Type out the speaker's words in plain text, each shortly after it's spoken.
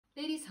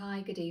Ladies, hi,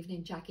 good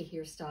evening. Jackie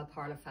here, Style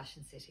Parlour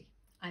Fashion City.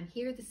 I'm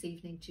here this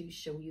evening to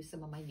show you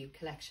some of my new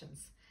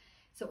collections.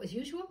 So as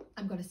usual,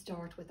 I'm going to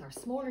start with our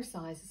smaller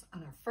sizes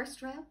on our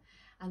first rail,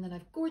 and then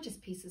I've gorgeous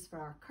pieces for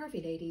our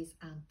curvy ladies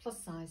and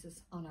plus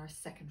sizes on our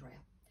second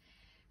rail.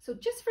 So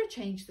just for a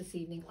change this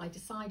evening, I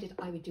decided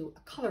I would do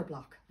a colour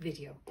block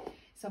video.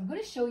 So I'm going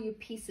to show you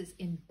pieces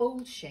in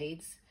bold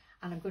shades,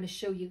 and I'm going to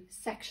show you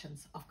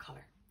sections of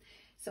colour.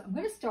 So I'm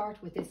going to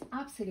start with this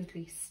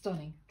absolutely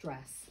stunning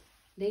dress.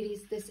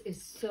 Ladies, this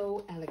is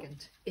so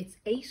elegant. It's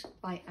 8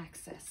 by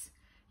Access.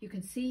 You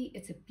can see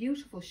it's a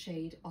beautiful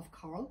shade of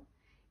coral.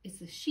 It's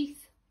a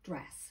sheath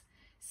dress.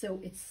 So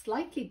it's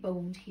slightly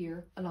boned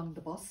here along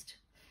the bust.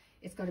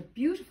 It's got a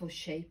beautiful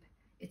shape.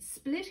 It's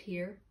split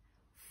here,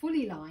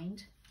 fully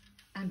lined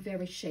and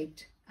very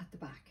shaped at the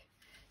back.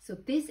 So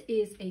this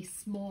is a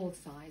small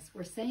size.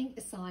 We're saying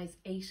a size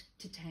 8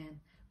 to 10,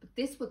 but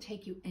this will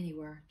take you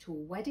anywhere, to a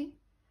wedding,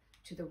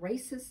 to the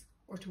races,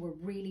 or to a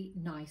really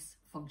nice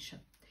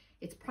function.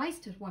 It's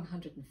priced at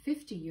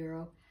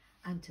 €150,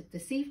 and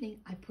this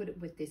evening I put it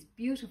with this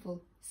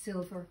beautiful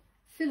silver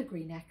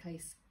filigree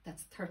necklace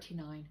that's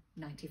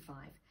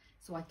 $39.95.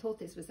 So I thought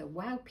this was a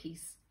wow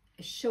piece,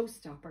 a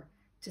showstopper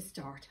to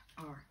start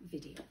our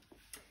video.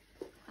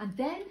 And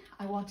then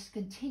I want to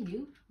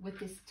continue with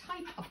this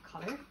type of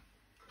colour,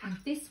 and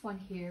this one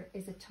here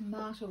is a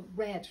tomato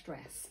red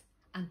dress,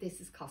 and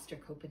this is Coster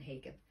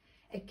Copenhagen.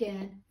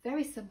 Again,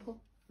 very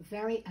simple,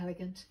 very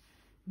elegant,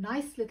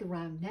 nice little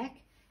round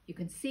neck. You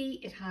can see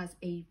it has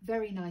a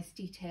very nice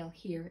detail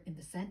here in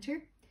the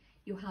center.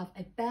 You have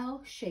a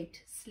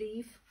bell-shaped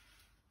sleeve,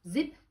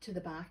 zip to the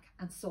back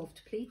and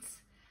soft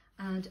pleats.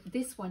 And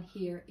this one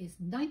here is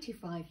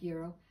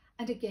 €95.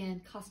 And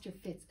again, Coster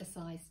fits a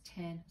size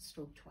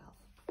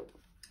 10/12.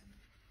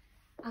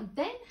 And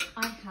then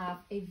I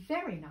have a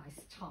very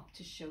nice top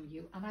to show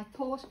you. And I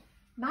thought,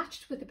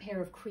 matched with a pair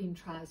of cream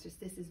trousers,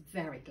 this is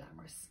very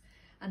glamorous.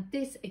 And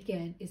this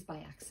again is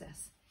by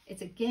Access.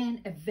 It's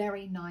again a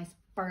very nice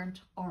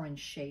burnt orange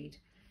shade.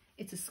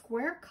 It's a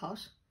square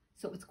cut,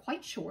 so it's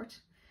quite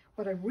short.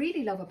 What I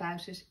really love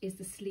about it is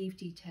the sleeve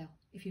detail.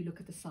 If you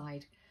look at the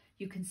side,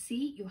 you can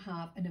see you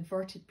have an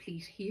inverted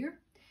pleat here.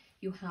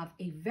 You have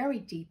a very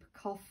deep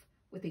cuff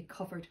with a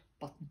covered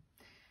button.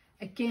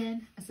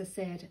 Again, as I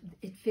said,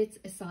 it fits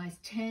a size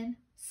 10,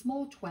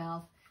 small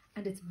 12,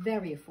 and it's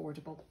very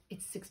affordable.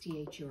 It's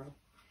 €68.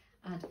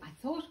 And I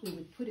thought we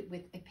would put it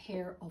with a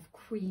pair of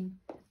cream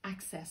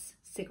Access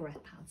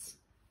cigarette pants.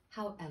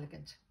 How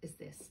elegant is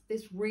this?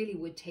 This really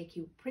would take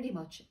you pretty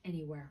much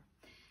anywhere.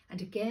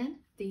 And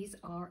again, these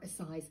are a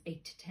size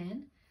 8 to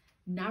 10,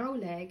 narrow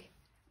leg,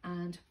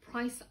 and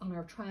price on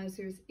our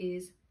trousers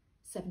is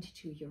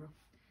 €72.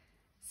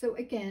 So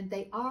again,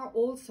 they are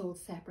all sold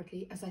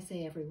separately, as I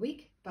say every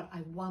week, but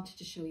I wanted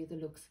to show you the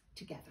looks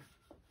together.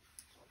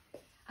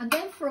 And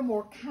then for a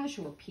more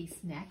casual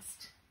piece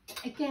next,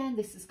 again,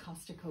 this is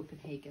Coster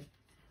Copenhagen,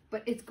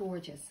 but it's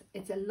gorgeous.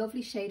 It's a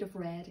lovely shade of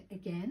red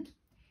again.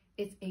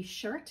 It's a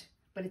shirt,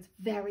 but it's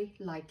very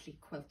lightly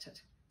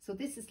quilted. So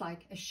this is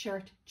like a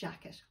shirt,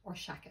 jacket or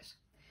shacket.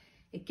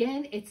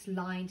 Again, it's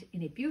lined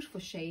in a beautiful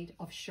shade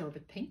of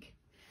sherbet pink.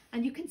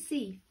 And you can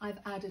see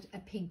I've added a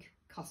pink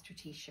Coster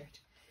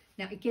t-shirt.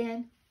 Now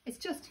again, it's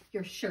just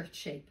your shirt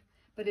shape,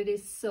 but it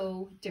is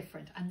so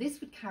different. And this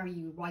would carry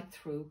you right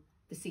through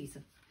the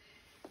season.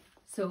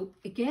 So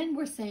again,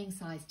 we're saying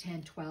size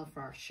 10/12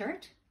 for our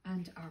shirt,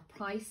 and our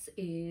price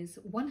is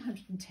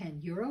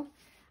 €110.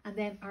 And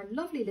then our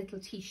lovely little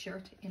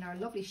t-shirt in our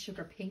lovely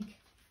sugar pink,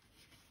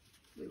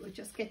 we will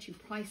just get you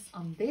price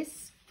on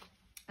this.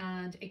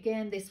 And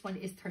again, this one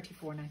is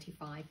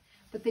 $34.95,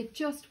 but they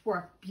just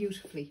work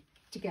beautifully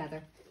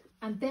together.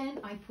 And then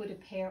I put a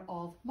pair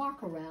of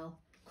Marc Aurèle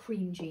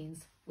cream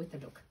jeans with the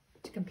look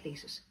to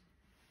complete it.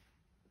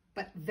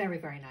 But very,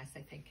 very nice,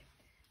 I think.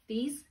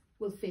 These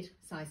will fit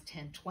size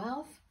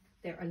 10/12.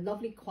 They're a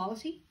lovely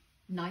quality,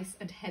 nice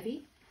and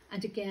heavy.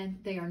 And again,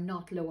 they are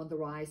not low on the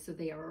rise, so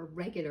they are a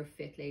regular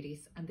fit,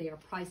 ladies, and they are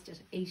priced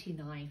at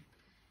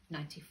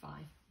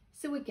 $89.95.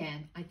 So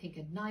again, I think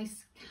a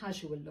nice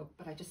casual look,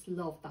 but I just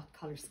love that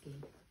colour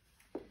scheme.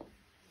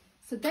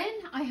 So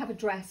then I have a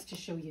dress to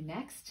show you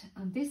next,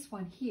 and this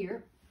one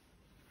here,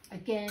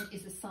 again,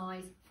 is a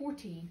size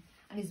 14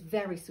 and is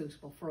very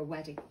suitable for a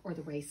wedding or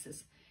the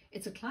races.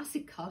 It's a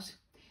classic cut.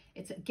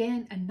 It's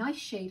again a nice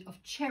shade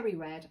of cherry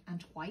red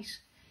and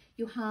white.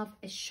 You have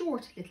a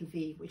short little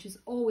V, which is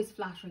always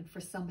flattering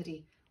for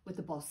somebody with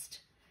a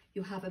bust.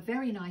 You have a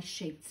very nice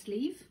shaped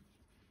sleeve.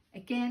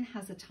 Again,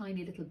 has a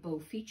tiny little bow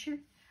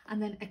feature,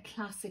 and then a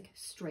classic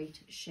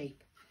straight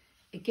shape.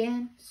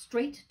 Again,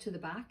 straight to the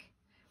back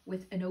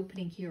with an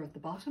opening here at the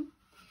bottom.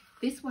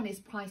 This one is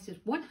priced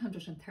at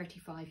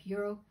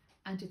 €135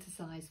 and it's a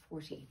size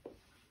 14.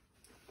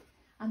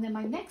 And then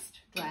my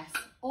next dress,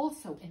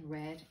 also in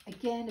red,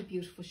 again a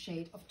beautiful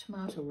shade of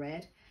tomato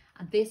red,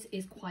 and this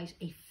is quite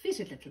a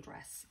fitted little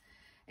dress.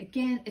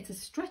 Again, it's a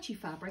stretchy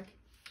fabric,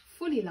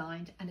 fully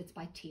lined, and it's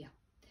by Tia.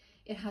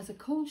 It has a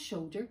cold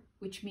shoulder,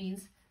 which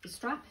means the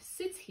strap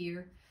sits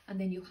here, and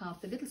then you have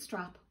the little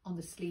strap on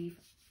the sleeve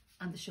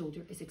and the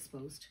shoulder is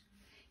exposed.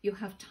 You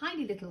have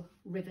tiny little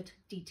rivet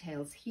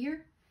details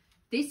here.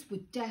 This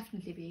would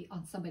definitely be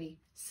on somebody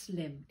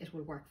slim. It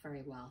will work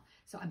very well.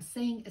 So I'm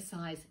saying a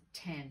size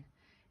 10.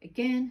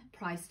 Again,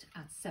 priced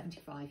at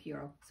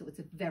 €75. So it's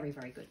a very,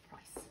 very good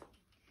price.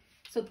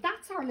 So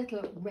that's our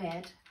little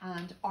red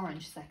and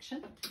orange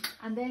section.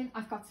 And then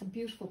I've got some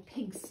beautiful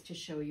pinks to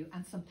show you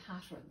and some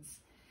patterns.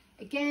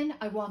 Again,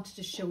 I wanted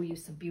to show you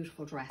some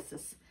beautiful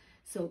dresses.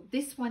 So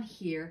this one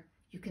here,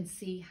 you can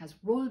see has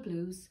royal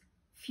blues,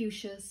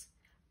 fuchsias,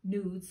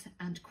 nudes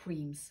and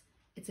creams.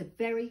 It's a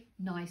very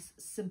nice,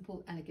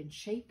 simple, elegant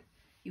shape.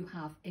 You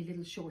have a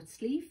little short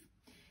sleeve.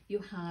 You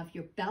have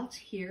your belt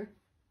here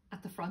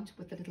at the front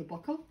with the little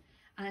buckle,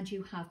 and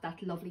you have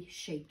that lovely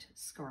shaped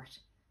skirt.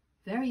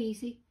 Very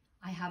easy.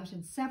 I have it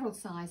in several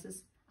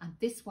sizes, and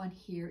this one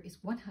here is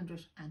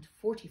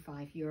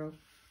 €145,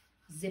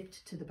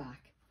 zipped to the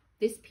back.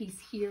 This piece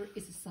here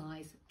is a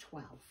size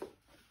 12.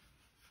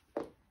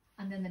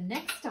 And then the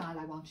next style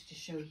I wanted to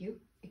show you,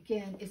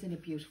 again, is in a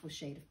beautiful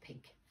shade of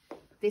pink.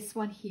 This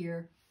one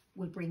here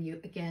will bring you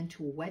again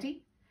to a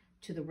wedding,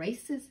 to the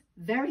races.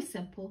 Very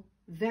simple,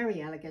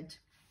 very elegant,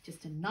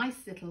 just a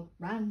nice little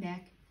round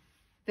neck,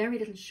 very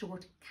little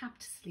short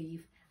capped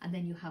sleeve, and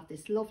then you have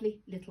this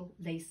lovely little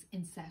lace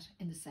inset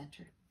in the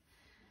center.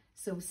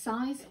 So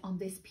size on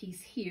this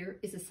piece here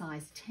is a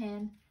size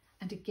 10,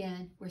 and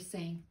again we're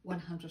saying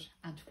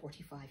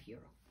 €145.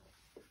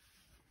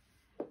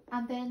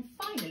 And then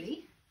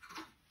finally,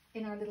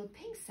 in our little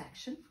pink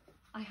section,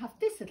 I have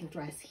this little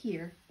dress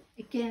here.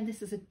 Again,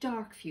 this is a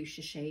dark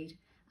fuchsia shade,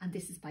 and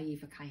this is by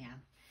Eva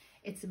Cayenne.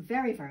 It's a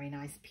very, very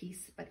nice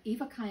piece, but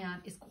Eva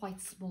Cayenne is quite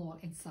small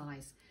in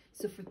size.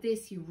 So for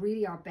this, you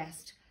really are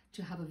best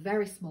to have a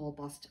very small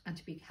bust and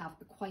to have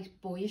a quite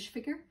boyish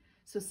figure.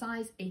 So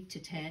size 8 to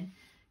 10.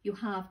 You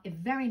have a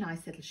very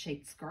nice little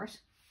shaped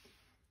skirt,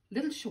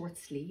 little short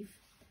sleeve,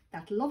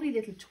 that lovely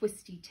little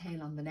twisty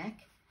tail on the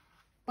neck,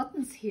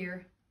 buttons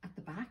here at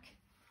the back,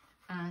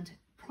 and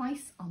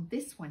price on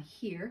this one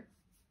here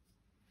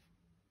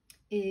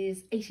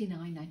is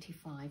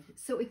 $89.95.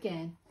 So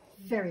again,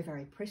 very,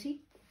 very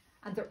pretty.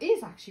 And there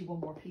is actually one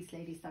more piece,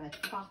 ladies, that I've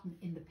forgotten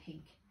in the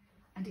pink.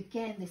 And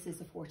again, this is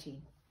a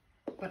 14.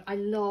 But I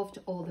loved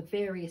all the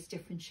various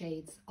different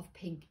shades of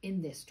pink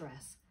in this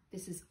dress.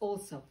 This is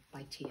also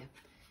by Tia.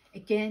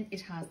 Again,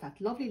 it has that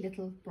lovely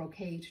little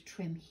brocade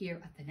trim here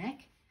at the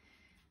neck.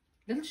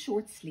 Little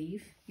short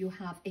sleeve. You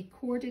have a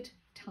corded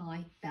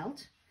tie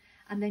belt.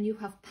 And then you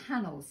have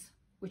panels,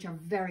 which are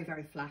very,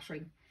 very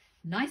flattering.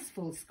 Nice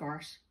full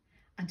skirt.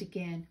 And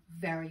again,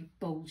 very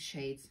bold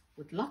shades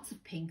with lots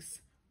of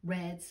pinks,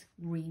 reds,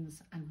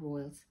 greens and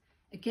royals.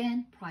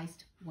 Again,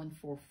 priced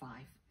 $145.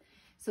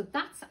 So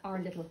that's our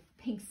little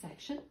pink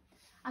section.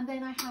 And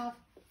then I have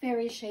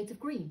various shades of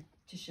green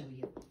to show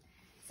you.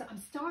 So I'm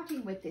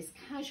starting with this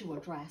casual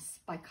dress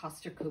by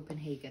Coster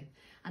Copenhagen.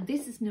 And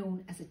this is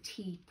known as a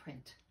tea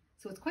print.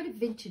 So it's quite a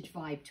vintage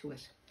vibe to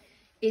it.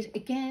 It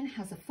again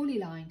has a fully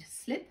lined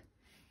slip.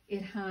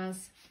 It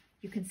has,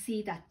 you can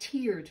see that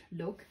tiered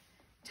look,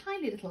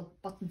 tiny little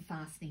button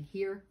fastening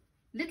here,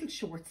 little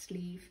short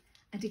sleeve.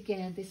 And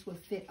again, this will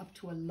fit up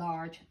to a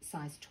large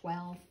size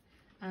 12,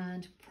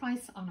 and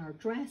price on our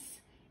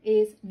dress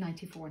is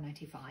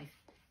 $94.95.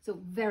 So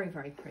very,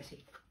 very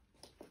pretty.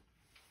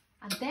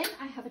 And then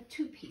I have a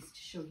two-piece to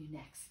show you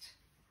next.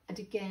 And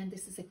again,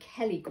 this is a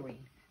Kelly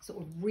green. So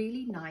a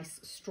really nice,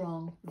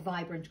 strong,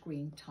 vibrant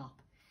green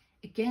top.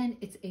 Again,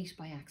 it's 8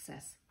 by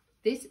Access.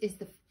 This is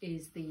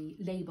the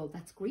label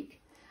that's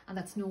Greek, and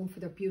that's known for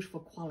their beautiful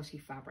quality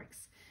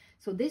fabrics.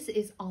 So this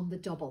is on the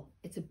double.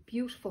 It's a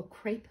beautiful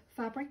crepe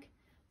fabric.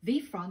 V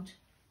front,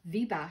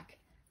 V back,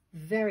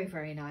 very,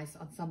 very nice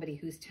on somebody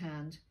who's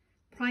tanned.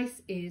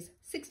 Price is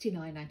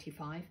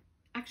 $69.95.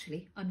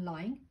 Actually, I'm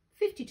lying,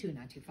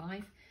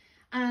 $52.95.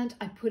 And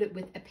I put it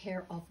with a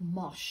pair of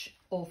Mosh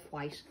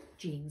off-white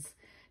jeans.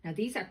 Now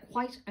these are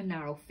quite a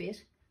narrow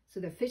fit,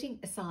 so they're fitting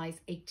a size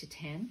 8 to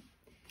 10.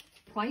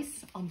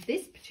 Price on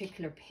this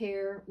particular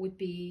pair would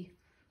be,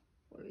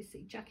 what do we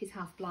see? Jackie's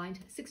half blind,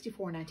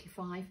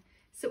 $64.95.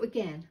 So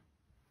again,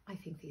 I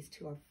think these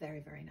two are very,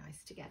 very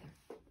nice together.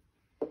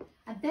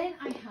 And then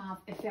I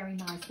have a very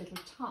nice little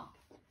top,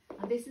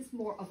 and this is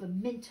more of a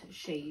mint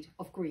shade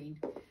of green.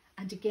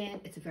 And again,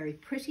 it's a very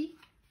pretty,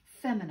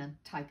 feminine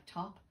type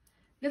top.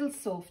 Little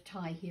soft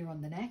tie here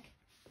on the neck,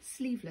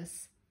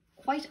 sleeveless,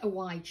 quite a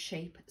wide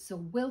shape, so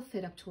will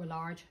fit up to a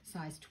large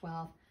size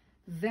 12.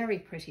 Very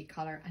pretty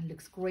colour and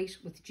looks great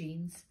with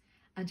jeans.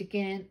 And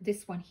again,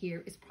 this one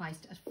here is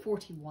priced at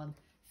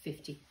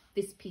 $41.50.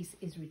 This piece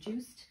is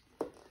reduced,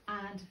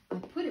 and I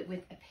put it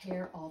with a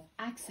pair of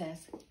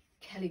Access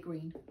Kelly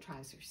green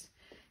trousers.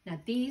 Now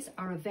these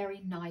are a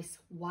very nice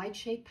wide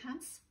shape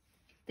pants.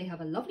 They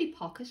have a lovely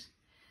pocket.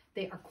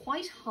 They are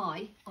quite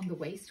high on the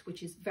waist,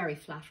 which is very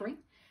flattering.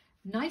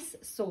 Nice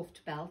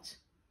soft belt.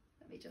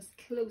 Let me just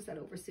close that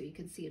over so you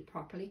can see it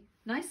properly.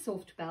 Nice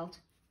soft belt,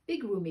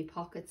 big roomy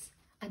pockets,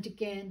 and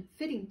again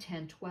fitting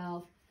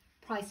 10-12,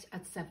 priced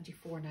at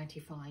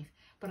 $74.95.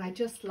 But I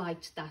just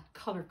liked that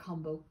colour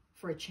combo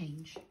for a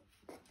change.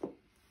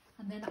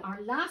 And then our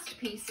last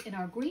piece in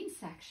our green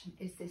section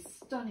is this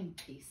stunning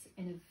piece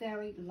in a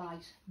very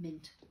light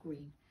mint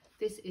green.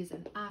 This is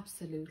an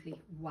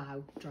absolutely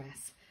wow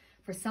dress.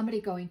 For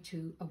somebody going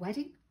to a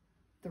wedding,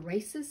 the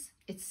races,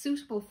 it's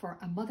suitable for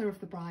a mother of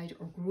the bride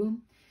or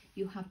groom.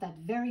 You have that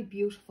very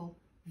beautiful,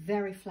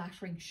 very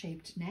flattering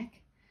shaped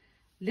neck,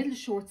 little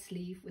short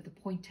sleeve with a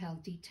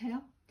pointelle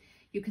detail.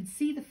 You can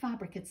see the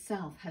fabric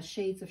itself has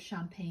shades of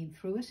champagne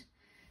through it.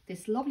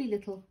 This lovely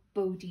little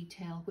bow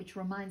detail, which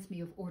reminds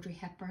me of Audrey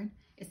Hepburn.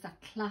 It's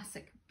that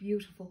classic,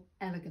 beautiful,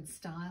 elegant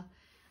style.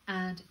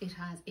 And it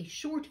has a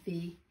short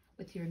V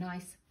with your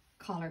nice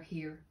collar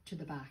here to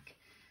the back.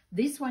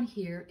 This one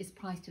here is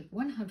priced at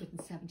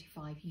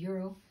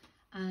 €175.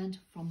 And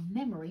from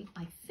memory,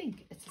 I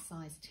think it's a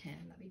size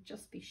 10. Let me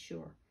just be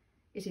sure.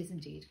 It is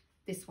indeed.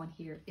 This one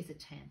here is a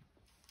 10.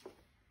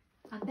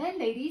 And then,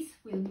 ladies,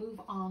 we'll move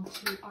on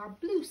to our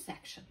blue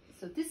section.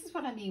 So this is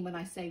what I mean when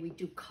I say we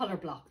do colour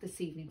block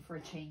this evening for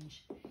a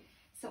change.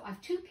 So I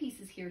have two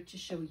pieces here to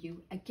show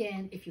you.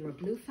 Again, if you're a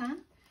blue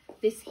fan,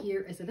 this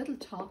here is a little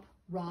top,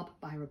 Rob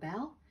by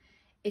Rebelle.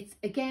 It's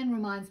again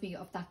reminds me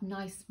of that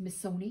nice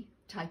Missoni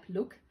type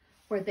look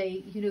where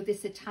they, you know,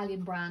 this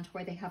Italian brand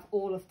where they have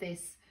all of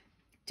this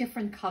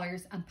different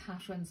colours and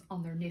patterns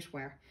on their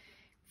knitwear.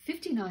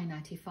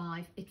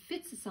 $59.95. It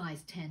fits a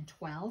size 10,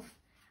 12.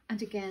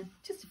 And again,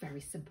 just a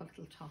very simple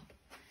little top.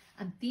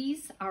 And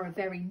these are a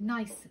very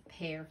nice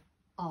pair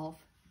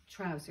of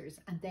trousers,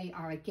 and they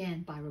are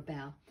again by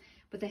Rebelle,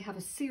 but they have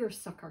a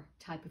seersucker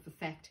type of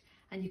effect.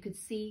 And you can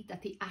see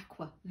that the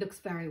aqua looks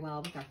very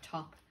well with our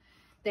top.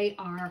 They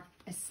are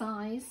a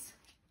size,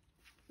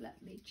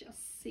 let me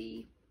just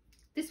see.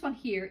 This one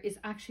here is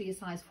actually a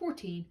size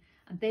 14,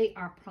 and they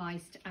are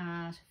priced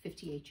at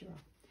 €58.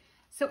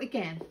 So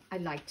again, I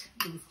liked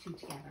these two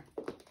together.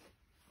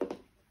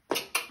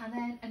 And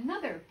then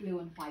another blue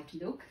and white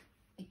look.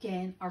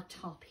 Again, our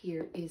top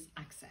here is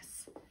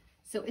Access.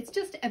 So it's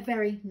just a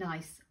very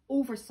nice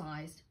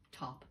oversized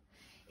top.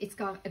 It's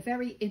got a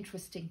very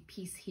interesting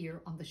piece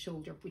here on the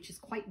shoulder, which is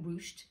quite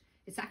ruched.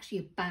 It's actually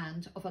a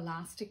band of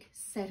elastic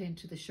set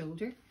into the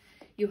shoulder.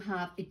 You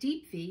have a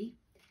deep V.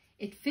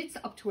 It fits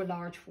up to a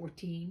large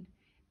 14.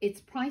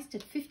 It's priced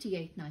at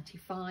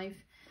 $58.95.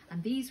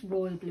 And these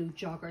royal blue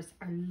joggers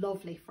are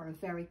lovely for a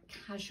very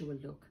casual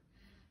look.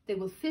 They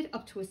will fit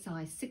up to a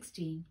size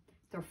 16.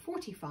 They're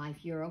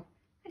 €45.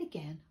 And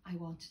again, I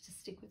wanted to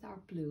stick with our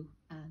blue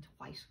and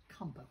white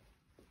combo.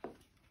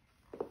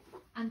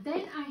 And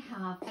then I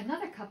have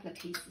another couple of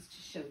pieces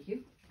to show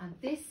you. And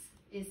this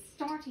is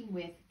starting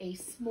with a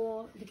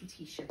small little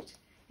t-shirt.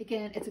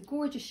 Again, it's a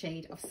gorgeous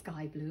shade of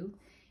sky blue.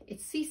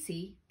 It's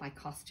CC by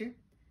Coster,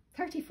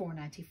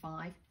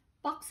 $34.95.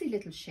 Boxy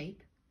little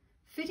shape,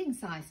 fitting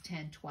size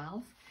 10,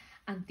 12.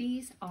 And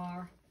these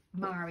are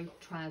Mari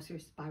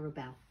trousers by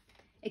Rebelle.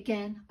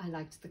 Again, I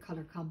liked the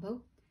colour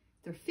combo.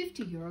 They're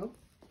 €50.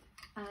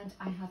 And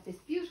I have this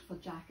beautiful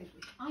jacket,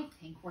 which I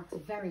think works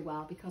very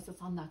well because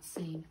it's on that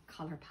same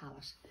colour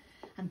palette.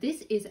 And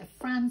this is a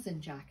Franzen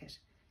jacket.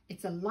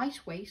 It's a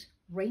lightweight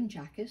rain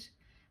jacket,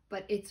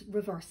 but it's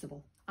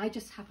reversible. I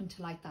just happen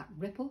to like that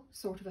ripple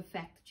sort of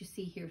effect that you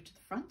see here to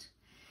the front.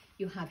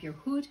 You have your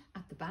hood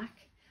at the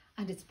back,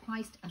 and it's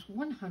priced at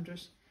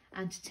 €110.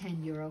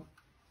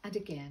 And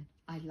again,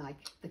 I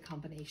like the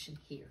combination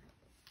here.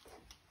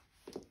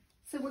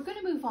 So we're going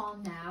to move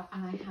on now,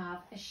 and I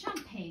have a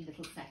champagne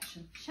little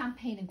section,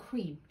 champagne and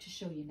cream, to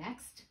show you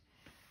next.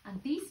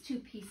 And these two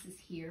pieces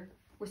here,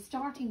 we're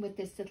starting with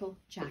this little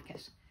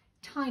jacket,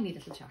 tiny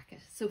little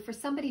jacket. So for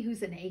somebody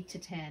who's an 8 to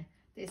 10,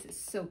 this is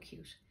so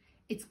cute.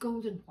 It's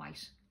golden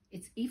white.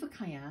 It's Eva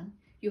Cayenne.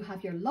 You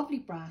have your lovely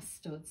brass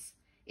studs.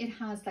 It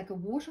has like a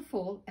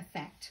waterfall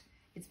effect.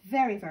 It's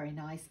very, very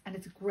nice, and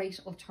it's a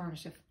great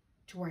alternative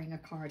to wearing a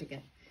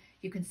cardigan.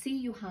 You can see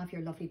you have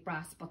your lovely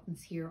brass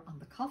buttons here on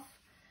the cuff.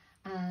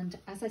 And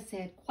as I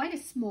said, quite a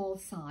small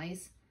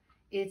size.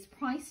 It's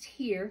priced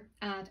here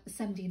at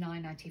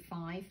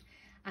 $79.95,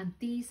 and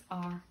these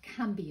are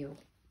Cambio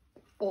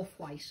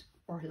off-white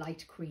or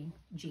light cream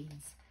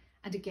jeans.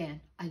 And again,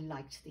 I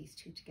liked these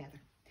two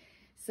together.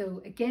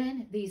 So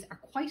again, these are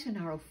quite a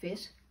narrow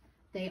fit.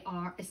 They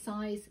are a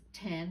size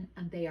 10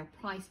 and they are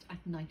priced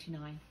at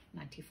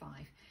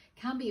 $99.95.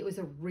 Cambio is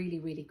a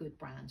really, really good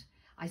brand.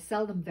 I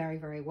sell them very,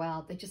 very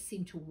well. They just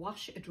seem to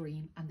wash a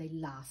dream and they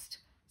last.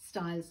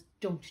 Styles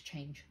don't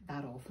change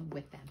that often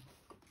with them.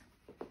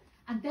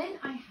 And then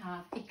I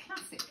have a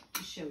classic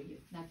to show you.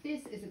 Now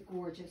this is a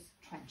gorgeous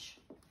trench.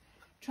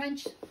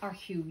 Trench are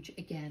huge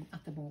again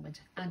at the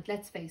moment, and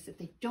let's face it,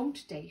 they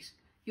don't date.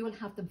 You will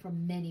have them for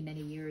many,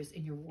 many years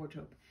in your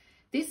wardrobe.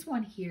 This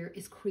one here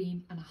is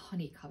cream and a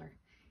honey colour.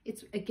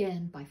 It's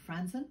again by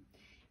Franzen.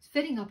 It's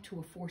fitting up to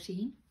a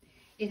 14.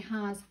 It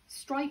has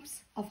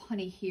stripes of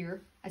honey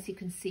here, as you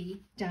can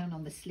see, down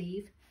on the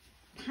sleeve.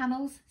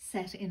 Panels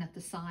set in at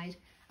the side,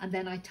 and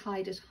then I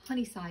tied it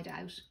honey side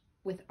out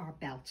with our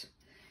belt.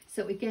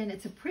 So again,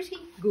 it's a pretty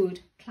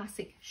good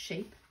classic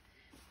shape.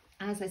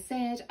 As I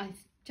said, I'm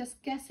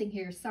just guessing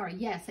here, sorry,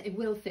 yes, it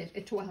will fit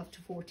a 12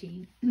 to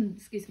 14,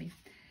 excuse me.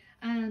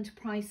 and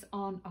price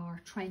on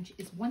our trench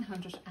is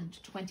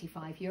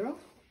 €125.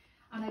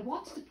 And I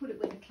wanted to put it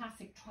with a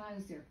classic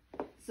trouser.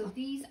 So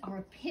these are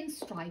a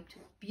pinstriped,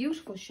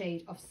 beautiful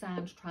shade of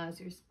sand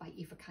trousers by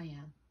Eva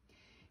Cayenne.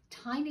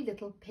 Tiny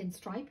little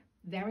pinstripe,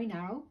 very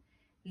narrow,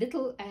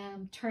 little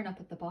turn up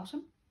at the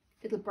bottom,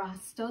 little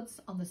brass studs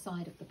on the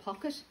side of the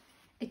pocket.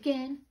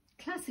 Again,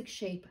 classic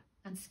shape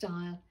and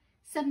style,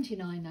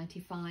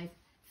 $79.95,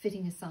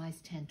 fitting a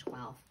size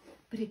 10-12.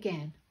 But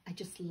again, I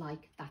just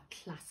like that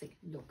classic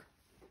look.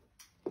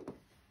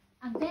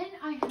 And then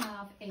I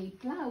have a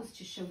blouse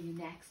to show you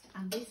next,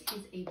 and this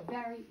is a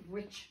very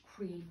rich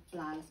cream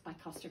blouse by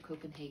Costa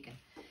Copenhagen.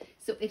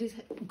 So it is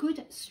a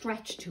good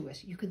stretch to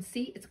it. You can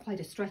see it's quite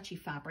a stretchy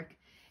fabric.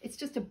 It's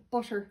just a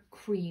butter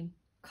cream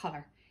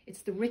colour.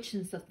 It's the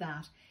richness of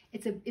that.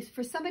 It's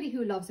for somebody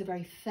who loves a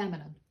very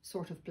feminine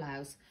sort of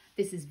blouse.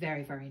 This is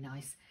very, very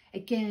nice.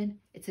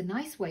 Again, it's a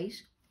nice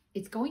weight.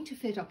 It's going to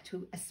fit up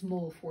to a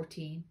small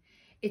 14.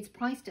 It's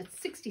priced at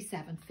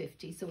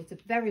 $67.50, so it's a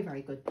very,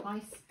 very good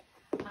price.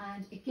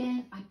 And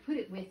again, I put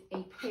it with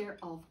a pair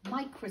of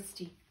Mike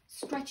Christie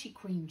stretchy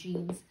cream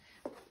jeans.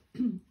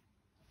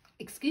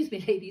 Excuse me,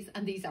 ladies,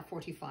 and these are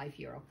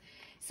 €45.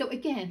 So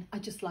again, I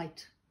just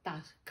liked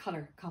that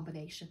colour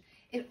combination.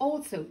 It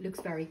also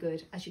looks very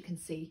good, as you can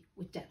see,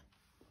 with denim.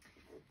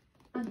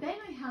 And then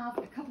I have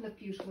a couple of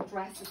beautiful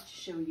dresses to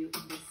show you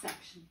in this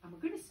section. And we're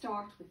going to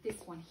start with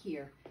this one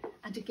here.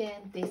 And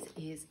again, this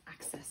is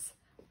Access.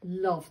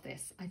 Love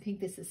this. I think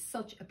this is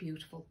such a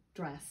beautiful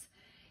dress.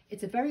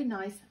 It's a very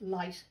nice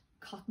light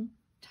cotton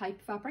type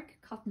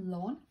fabric, cotton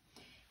lawn.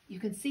 You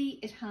can see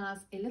it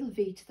has a little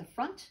V to the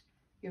front,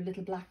 your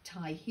little black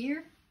tie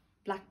here,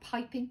 black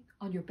piping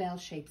on your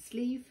bell-shaped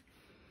sleeve,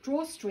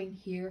 drawstring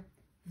here,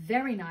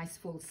 very nice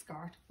full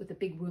skirt with a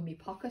big roomy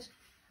pocket,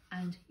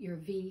 and your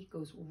V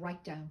goes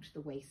right down to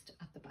the waist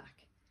at the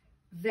back.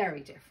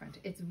 Very different.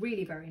 It's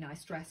really very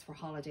nice dress for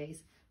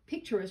holidays.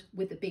 Picture it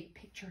with a big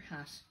picture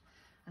hat.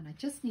 And I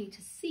just need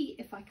to see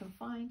if I can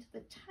find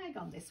the tag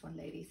on this one,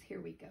 ladies. Here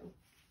we go.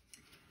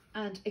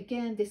 And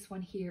again, this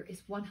one here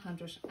is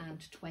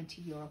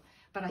 €120,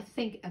 but I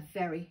think a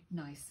very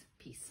nice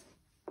piece.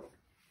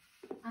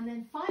 And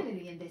then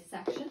finally in this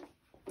section,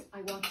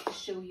 I want to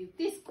show you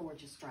this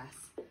gorgeous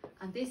dress.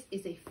 And this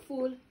is a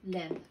full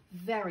length,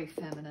 very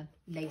feminine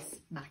lace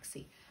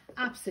maxi.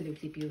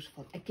 Absolutely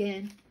beautiful.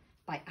 Again,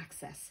 by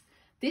Access.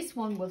 This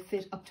one will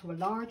fit up to a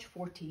large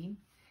 14.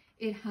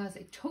 It has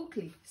a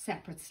totally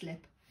separate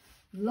slip.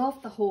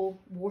 Love the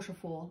whole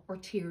waterfall or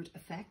tiered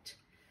effect.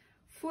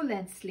 Full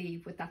length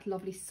sleeve with that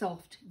lovely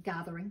soft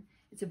gathering.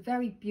 It's a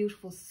very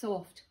beautiful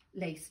soft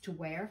lace to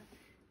wear.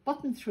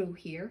 Button through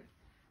here.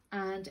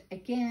 And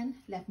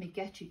again, let me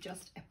get you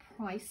just a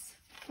price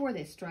for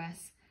this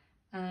dress.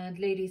 And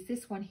ladies,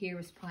 this one here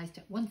is priced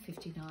at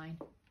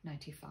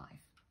 $159.95.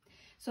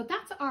 So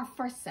that's our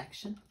first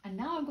section. And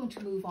now I'm going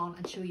to move on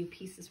and show you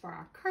pieces for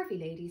our curvy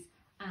ladies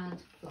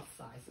and plus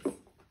sizes.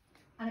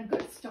 And I'm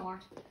going to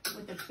start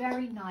with a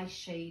very nice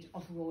shade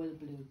of royal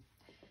blue.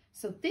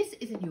 So this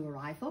is a new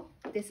arrival.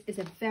 This is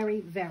a very,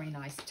 very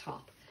nice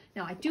top.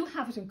 Now I do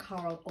have it in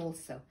coral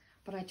also,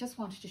 but I just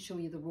wanted to show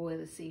you the royal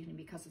this evening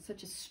because it's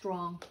such a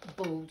strong,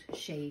 bold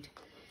shade.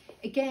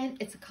 Again,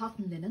 it's a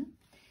cotton linen.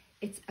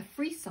 It's a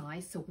free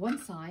size, so one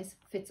size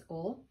fits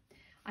all.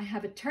 I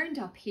have it turned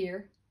up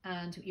here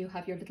and you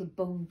have your little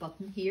bone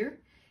button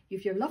here. You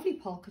have your lovely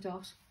polka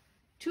dot,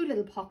 two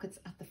little pockets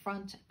at the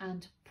front,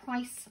 and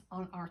price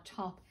on our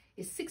top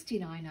is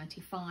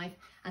 $69.95,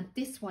 and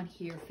this one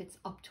here fits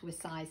up to a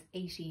size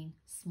 18,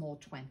 small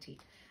 20.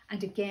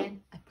 And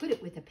again, I put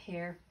it with a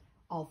pair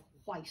of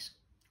white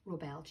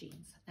Robel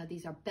jeans. Now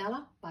these are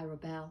Bella by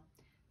Robel,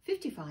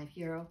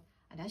 €55,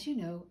 and as you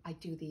know, I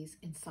do these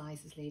in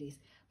sizes, ladies,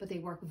 but they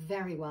work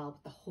very well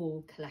with the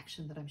whole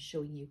collection that I'm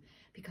showing you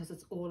because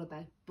it's all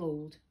about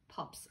bold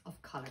pops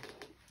of colour.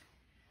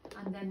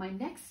 And then my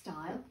next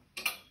style,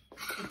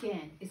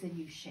 again, is a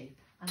new shape,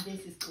 and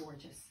this is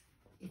gorgeous.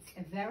 It's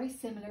a very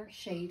similar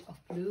shade of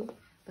blue,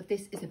 but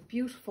this is a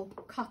beautiful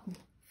cotton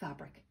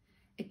fabric.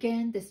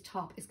 Again, this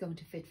top is going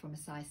to fit from a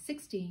size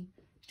 16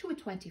 to a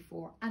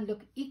 24 and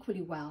look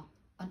equally well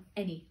on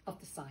any of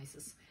the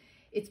sizes.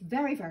 It's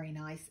very, very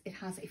nice. It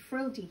has a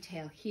frill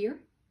detail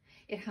here.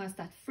 It has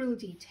that frill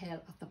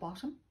detail at the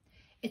bottom.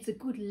 It's a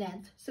good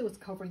length, so it's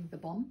covering the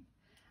bum.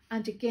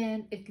 And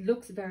again, it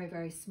looks very,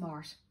 very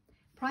smart.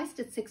 Priced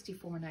at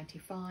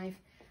 $64.95.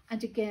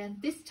 And again,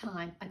 this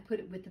time I put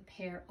it with a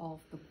pair of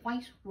the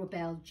white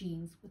Robel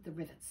jeans with the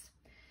rivets.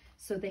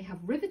 So they have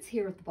rivets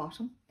here at the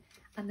bottom,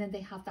 and then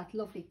they have that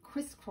lovely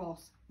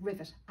crisscross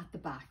rivet at the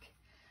back.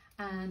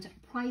 And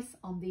price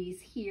on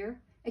these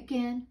here,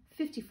 again,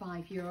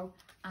 €55,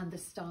 and the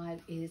style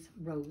is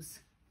rose.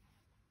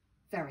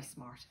 Very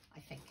smart, I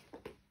think.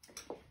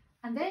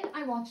 And then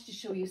I wanted to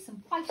show you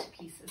some white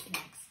pieces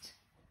next.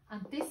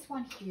 And this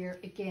one here,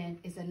 again,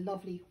 is a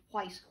lovely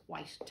white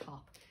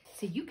top.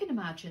 So you can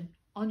imagine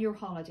on your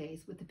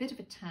holidays with a bit of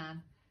a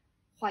tan,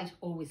 white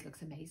always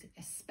looks amazing,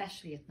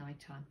 especially at night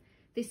time.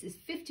 This is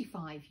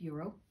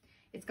 €55.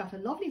 It's got a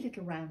lovely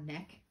little round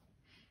neck.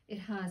 It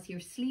has your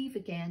sleeve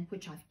again,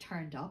 which I've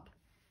turned up,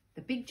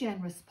 the big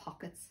generous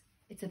pockets.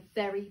 It's a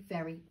very,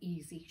 very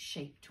easy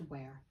shape to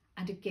wear,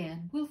 and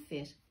again will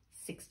fit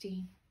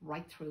 16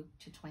 right through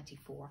to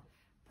 24.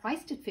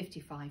 Priced at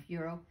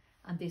 €55,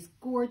 and this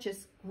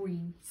gorgeous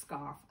green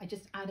scarf. I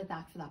just added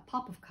that for that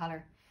pop of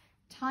colour.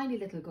 Tiny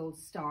little gold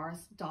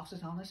stars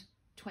dotted on it,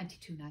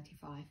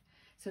 $22.95.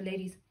 So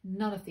ladies,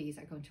 none of these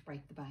are going to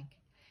break the bank.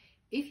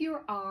 If you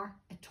are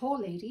a tall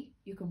lady,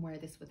 you can wear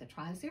this with a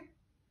trouser.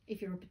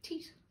 If you're a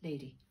petite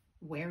lady,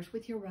 wear it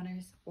with your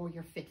runners or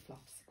your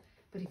fit-flops.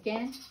 But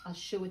again, I'll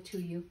show it to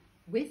you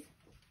with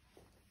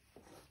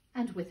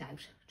and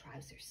without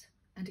trousers.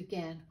 And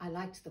again, I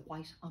liked the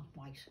white on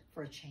white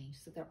for a change.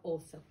 So they're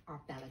also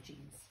our Bella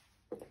jeans.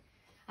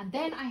 And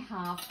then I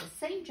have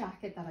the same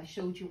jacket that I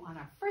showed you on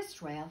our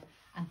first rail.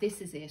 And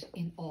this is it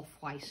in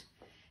off-white.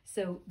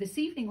 So this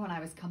evening when I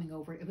was coming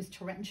over, it was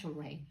torrential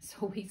rain.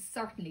 So we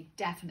certainly,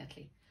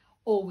 definitely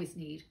always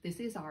need, this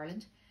is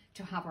Ireland,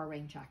 to have our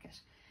rain jacket.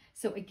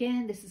 So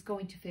again, this is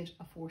going to fit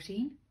a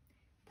 14.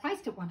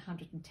 Priced at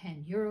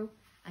 €110,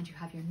 and you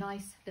have your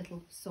nice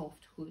little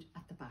soft hood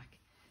at the back.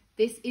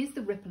 This is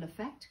the ripple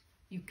effect.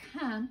 You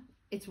can,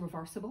 it's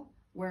reversible,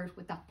 wear it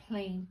with that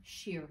plain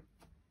sheer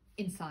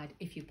inside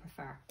if you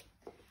prefer.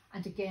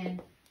 And again,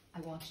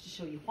 I wanted to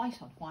show you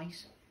white on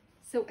white.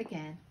 So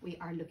again, we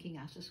are looking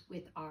at it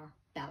with our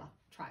Bella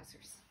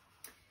trousers.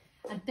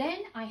 And then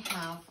I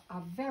have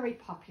a very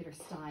popular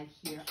style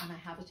here, and I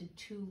have it in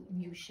 2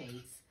 new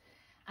shades.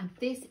 And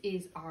this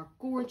is our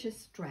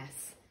gorgeous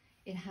dress.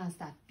 It has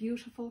that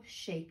beautiful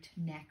shaped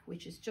neck,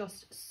 which is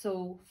just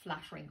so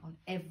flattering on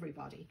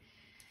everybody.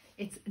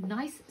 It's a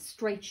nice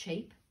straight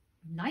shape,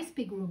 nice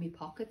big roomy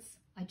pockets.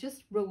 I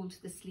just rolled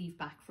the sleeve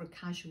back for a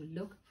casual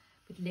look,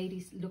 but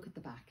ladies, look at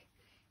the back.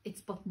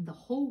 It's buttoned the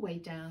whole way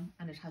down,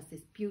 and it has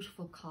this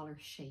beautiful collar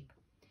shape.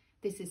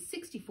 This is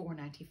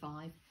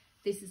 $64.95.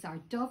 This is our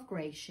dove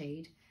grey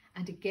shade.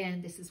 And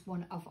again, this is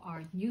one of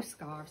our new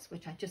scarves,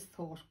 which I just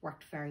thought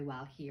worked very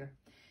well here.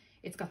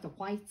 It's got the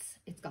whites,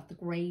 it's got the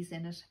greys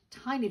in it,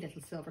 tiny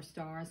little silver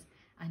stars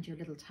and your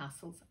little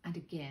tassels, and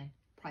again,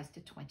 priced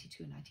at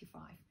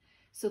 $22.95.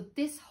 So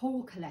this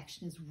whole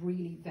collection is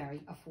really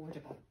very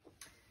affordable.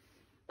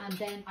 And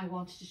then I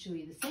wanted to show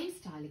you the same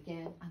style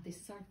again, and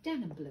this is our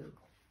denim blue.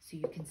 So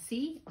you can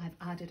see I've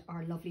added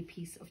our lovely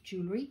piece of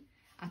jewellery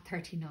at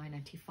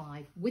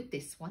 $39.95 with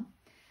this one.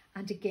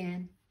 And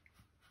again,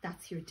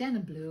 that's your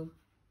denim blue,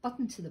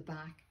 button to the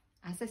back,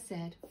 as I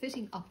said,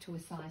 fitting up to a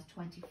size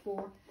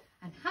 24.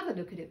 And have a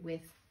look at it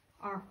with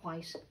our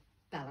white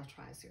Bella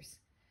trousers.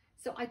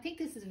 So I think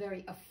this is a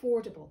very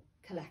affordable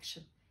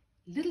collection,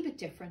 a little bit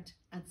different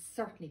and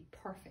certainly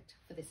perfect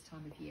for this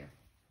time of year.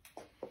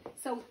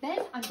 So then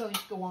I'm going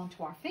to go on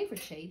to our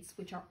favourite shades,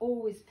 which are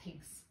always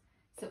pinks.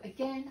 So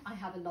again, I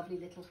have a lovely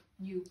little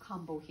new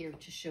combo here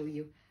to show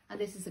you. And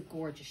this is a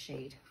gorgeous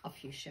shade of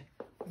fuchsia.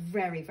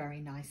 Very, very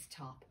nice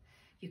top.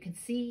 You can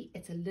see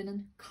it's a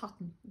linen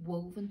cotton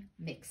woven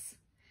mix.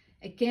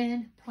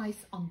 Again,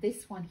 price on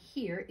this one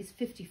here is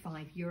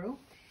 €55.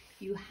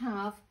 You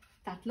have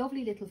that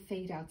lovely little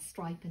fade out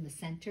stripe in the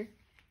center,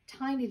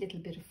 tiny little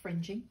bit of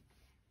fringing,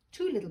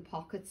 2 little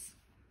pockets,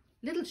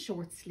 little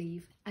short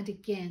sleeve, and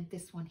again,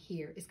 this one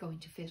here is going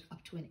to fit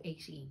up to an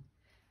 18.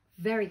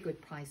 Very good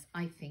price,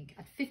 I think,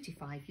 at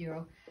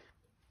 €55.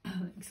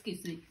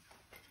 Excuse me,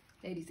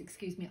 ladies,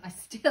 excuse me, I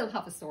still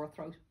have a sore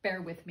throat,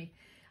 bear with me.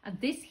 And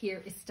this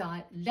here is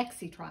style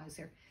Lexi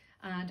trouser,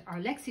 and our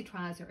Lexi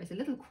trouser is a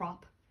little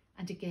crop,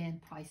 and again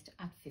priced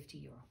at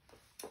 €50.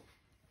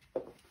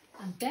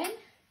 And then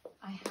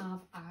I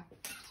have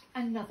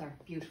another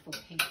beautiful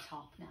pink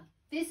top. Now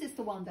this is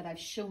the one that I've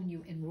shown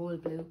you in royal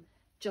blue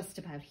just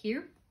about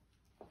here.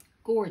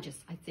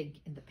 Gorgeous, I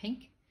think, in the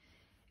pink.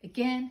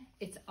 Again,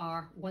 it's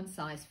our one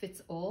size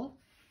fits all,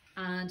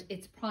 and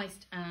it's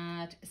priced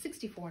at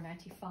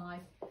 $64.95.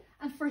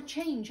 And for a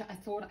change, I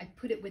thought I'd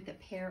put it with a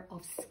pair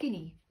of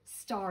skinny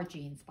star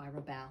jeans by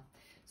Rebelle.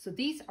 So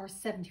these are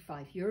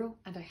 €75,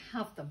 and I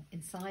have them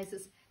in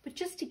sizes, but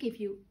just to give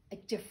you a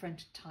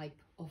different type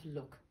of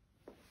look.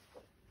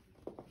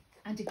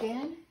 And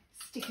again,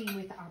 sticking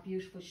with our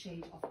beautiful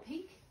shade of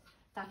pink,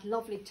 that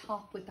lovely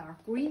top with our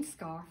green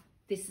scarf,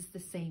 this is the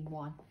same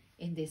one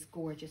in this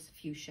gorgeous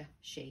fuchsia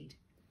shade.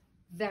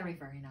 Very,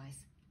 very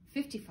nice.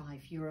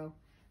 €55.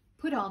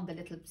 Put on the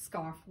little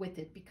scarf with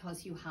it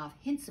because you have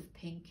hints of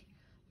pink,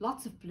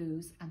 lots of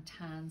blues and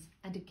tans,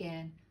 and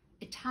again,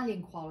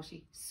 Italian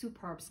quality,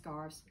 superb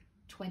scarves,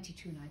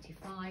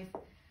 $22.95.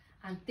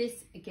 And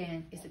this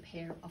again is a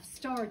pair of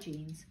star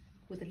jeans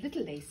with a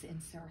little lace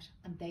insert,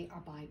 and they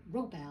are by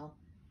Rebelle,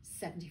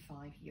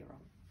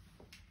 €75.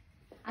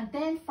 And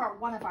then for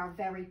one of our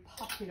very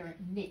popular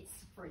knits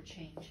for a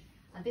change,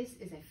 and this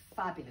is a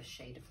fabulous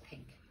shade of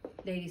pink.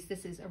 Ladies,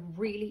 this is a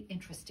really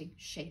interesting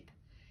shape.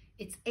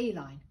 It's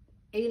A-line.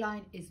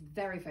 A-line is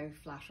very, very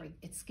flattering.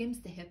 It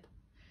skims the hip.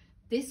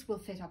 This will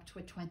fit up to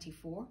a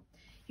 24.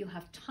 You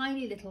have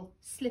tiny little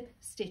slip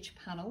stitch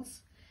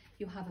panels.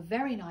 You have a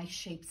very nice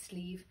shaped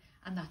sleeve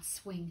and that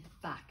swing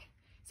back.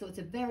 So it's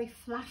a very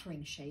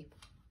flattering shape,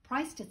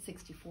 priced at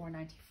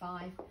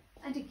 $64.95,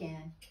 and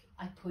again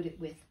I put it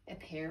with a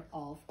pair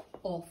of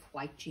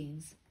off-white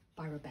jeans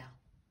by Rebelle.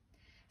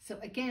 So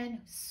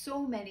again,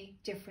 so many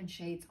different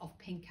shades of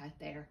pink out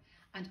there,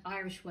 and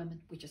Irish women,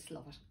 we just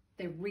love it.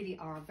 They really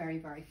are very,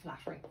 very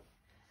flattering.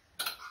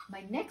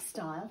 My next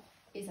style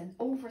is an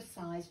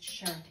oversized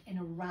shirt in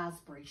a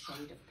raspberry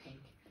shade of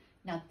pink.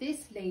 Now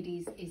this,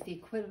 ladies, is the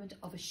equivalent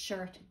of a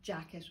shirt,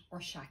 jacket or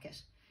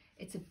shacket.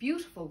 It's a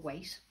beautiful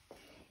weight.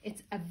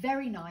 It's a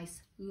very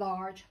nice,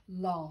 large,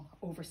 long,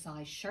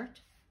 oversized shirt.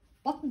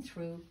 Button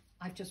through,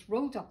 I've just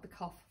rolled up the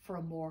cuff for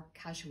a more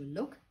casual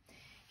look.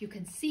 You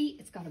can see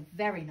it's got a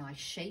very nice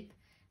shape.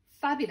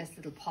 Fabulous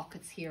little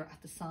pockets here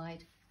at the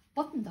side.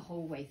 Buttoned the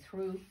whole way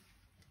through.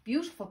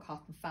 Beautiful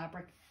cotton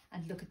fabric,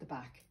 and look at the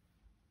back.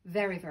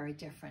 Very, very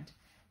different.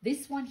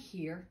 This one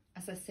here,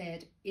 as I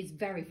said, is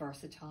very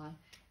versatile.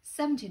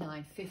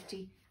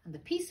 $79.50, and the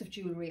piece of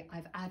jewellery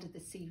I've added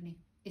this evening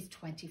is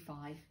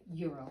 €25.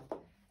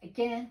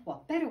 Again,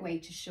 what better way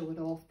to show it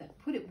off than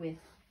put it with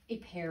a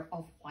pair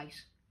of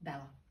white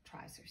Bella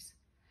trousers.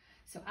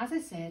 So as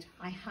I said,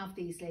 I have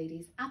these,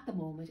 ladies, at the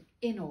moment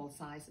in all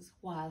sizes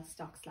while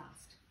stocks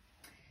last.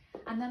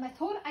 And then I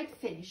thought I'd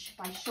finish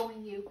by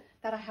showing you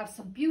that I have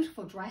some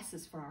beautiful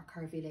dresses for our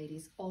curvy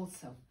ladies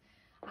also.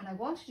 And I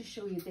wanted to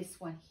show you this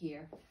one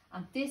here.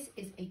 And this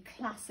is a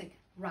classic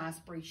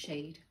raspberry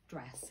shade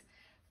dress.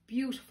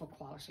 Beautiful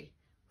quality,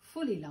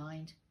 fully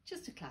lined,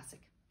 just a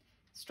classic.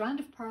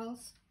 Strand of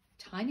pearls,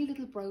 tiny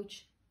little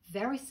brooch,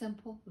 very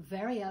simple,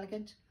 very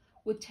elegant,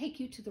 would take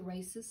you to the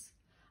races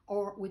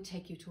or would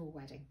take you to a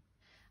wedding.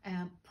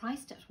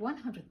 Priced at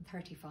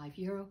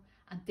 €135,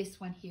 and this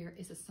one here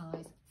is a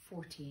size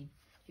 14.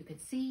 You can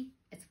see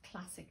it's a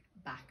classic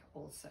back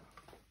also.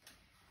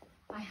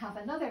 I have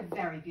another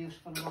very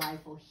beautiful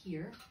arrival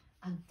here,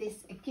 and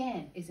this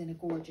again is in a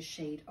gorgeous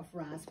shade of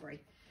raspberry,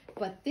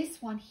 but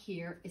this one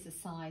here is a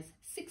size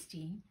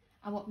 16,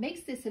 and what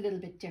makes this a little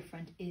bit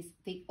different is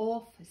the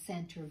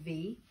off-center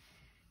V.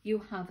 You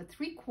have a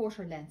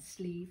 3/4 length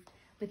sleeve,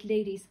 but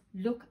ladies,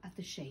 look at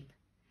the shape.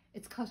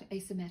 It's cut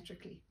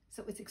asymmetrically,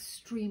 so it's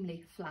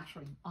extremely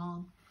flattering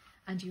on,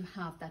 and you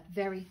have that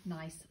very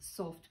nice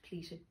soft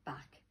pleated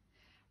back.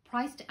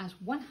 Priced at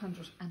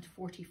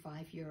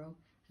 €145,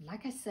 and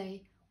like I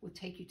say, would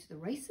take you to the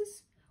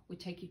races, would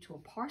take you to a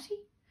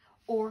party,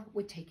 or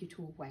would take you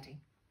to a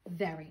wedding.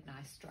 Very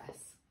nice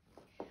dress.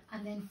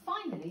 And then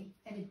finally,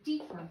 in a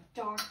deeper,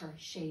 darker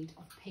shade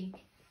of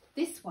pink,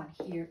 this one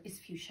here is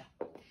fuchsia,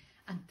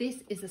 and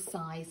this is a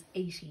size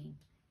 18.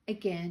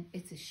 Again,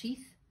 it's a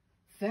sheath,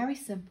 very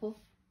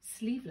simple,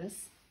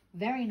 sleeveless,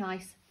 very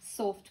nice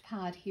soft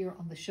pad here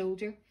on the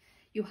shoulder.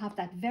 You have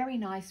that very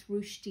nice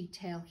ruche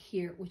detail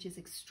here, which is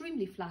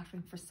extremely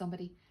flattering for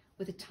somebody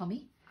with a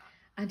tummy.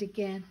 And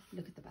again,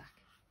 look at the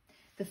back.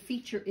 The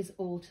feature is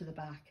all to the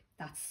back.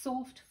 That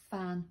soft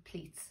fan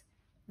pleats.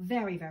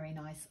 Very, very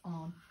nice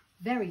on,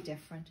 very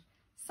different.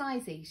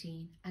 Size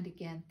 18, and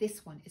again,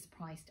 this one is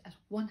priced at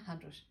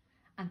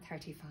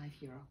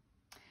 €135.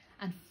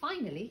 And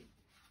finally,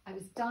 I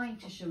was dying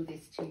to show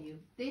this to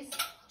you. This,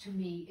 to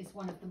me, is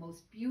one of the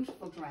most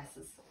beautiful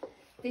dresses.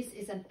 This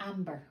is an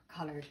amber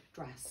coloured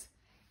dress.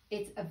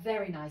 It's a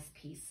very nice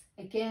piece.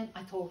 Again,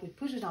 I thought we'd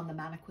put it on the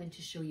mannequin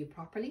to show you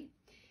properly.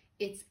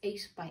 It's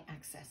 8 by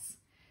Access.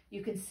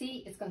 You can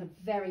see it's got a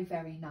very,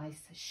 very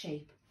nice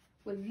shape.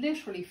 Will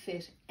literally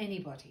fit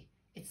anybody.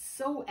 It's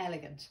so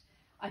elegant.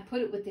 I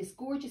put it with this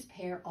gorgeous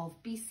pair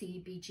of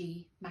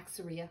BCBG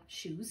Maxaria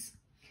shoes.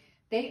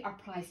 They are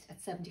priced at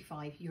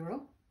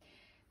 €75.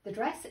 The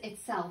dress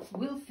itself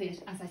will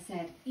fit, as I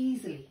said,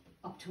 easily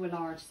up to a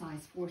large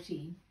size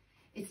 14.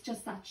 It's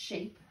just that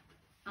shape,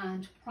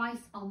 and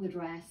price on the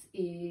dress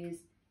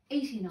is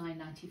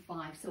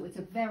 $89.95, so it's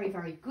a very,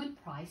 very good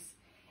price.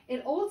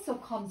 It also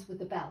comes with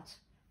a belt,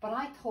 but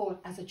I thought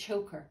as a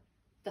choker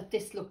that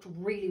this looked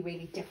really,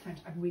 really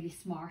different and really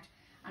smart.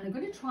 And I'm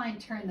going to try and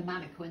turn the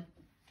mannequin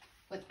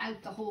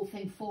without the whole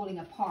thing falling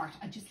apart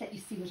and just let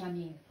you see what I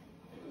mean.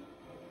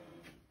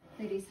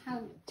 Ladies,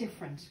 how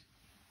different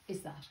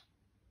is that?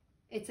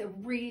 It's a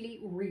really,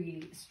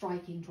 really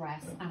striking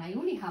dress, and I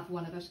only have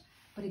one of it.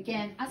 But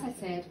again, as I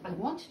said, I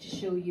wanted to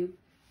show you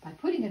by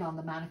putting it on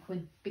the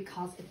mannequin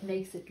because it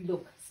makes it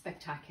look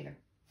spectacular.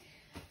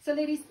 So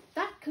ladies,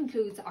 that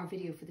concludes our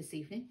video for this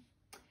evening.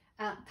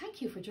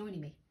 Thank you for joining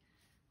me.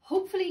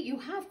 Hopefully you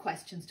have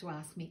questions to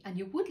ask me and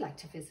you would like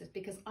to visit,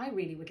 because I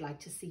really would like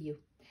to see you.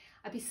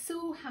 I'd be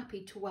so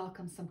happy to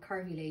welcome some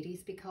curvy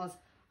ladies because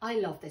I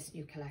love this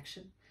new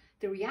collection.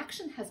 The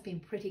reaction has been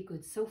pretty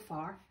good so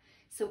far.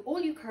 So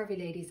all you curvy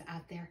ladies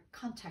out there,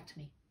 contact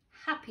me.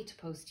 Happy to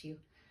post to you.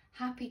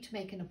 Happy to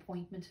make an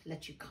appointment,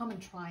 let you come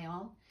and try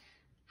on.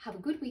 Have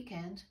a good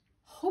weekend.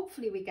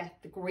 Hopefully we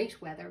get the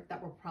great weather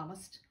that we're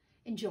promised.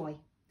 Enjoy.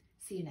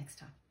 See you next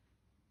time.